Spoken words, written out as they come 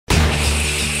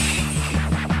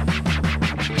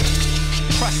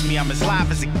me, I'm as live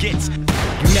as it gets.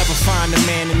 You never find a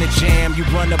man in the jam. You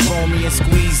run up on me and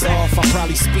squeeze off. I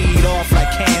probably speed off like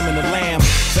Cam and the Lamb.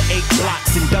 For 8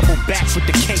 blocks and double backs with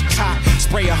the cake cock.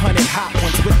 Spray 100 hot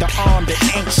ones with the arm that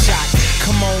ain't shot.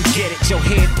 Come on, get it. Your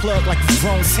head plugged like the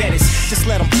drone's headers. Just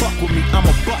let them fuck with me. I'm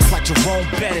a bust like Jerome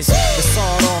Bettis. The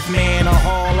sawed off man, a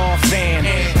haul off van.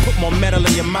 Put more metal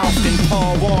in your mouth than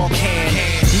Paul Wall can.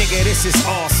 Nigga, this is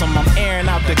awesome. I'm airing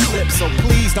out the clip, so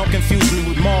please don't confuse me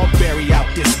with Marbury out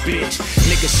this bitch.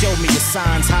 Nigga, show me your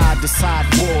signs, how I decide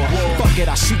war. Fuck it,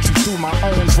 I shoot you through my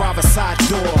own driver's side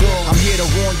door. I'm here to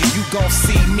warn you, you gon'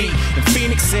 see me in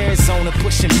Phoenix, Arizona,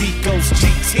 pushing Migos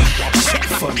GT. Check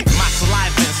for me. My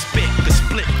saliva and spit, the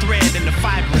split thread and the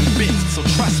fiber and bits. So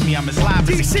trust me, I'm as live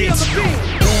as it gets.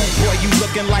 Boy, you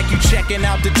looking like you checking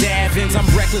out the Davins. I'm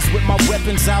reckless with my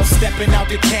weapons out, stepping out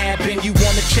the cabin. You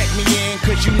wanna check me in,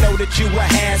 cause you know that you a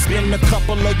has-been. A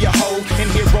couple of your hoes in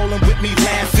here rolling with me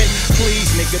laughing. Please,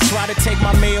 nigga, try to take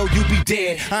my mail, you be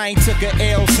dead. I ain't took a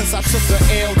L since I took a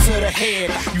L to the head.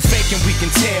 You faking, we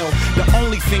can tell. The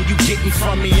only thing you getting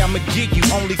from me, I'ma give you.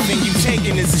 Only thing you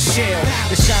taking is a shell.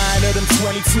 The shine of them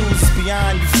 22s is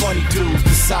beyond you funny dudes.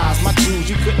 Besides, my jewels,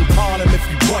 you couldn't pawn them if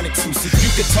you wanted to. So you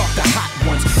could talk to hot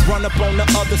ones. Run up on the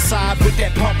other side with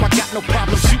that pump. I got no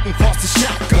problem shooting across the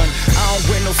shotgun. I don't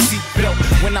wear no seatbelt.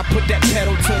 When I put that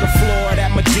pedal to the floor of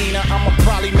that Medina, I'ma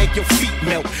probably make your feet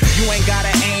melt. You ain't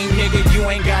gotta aim, nigga, you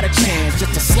ain't got a chance.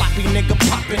 Just a sloppy nigga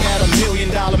popping at $1 million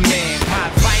man. My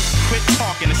advice, quit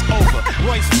talking, it's over.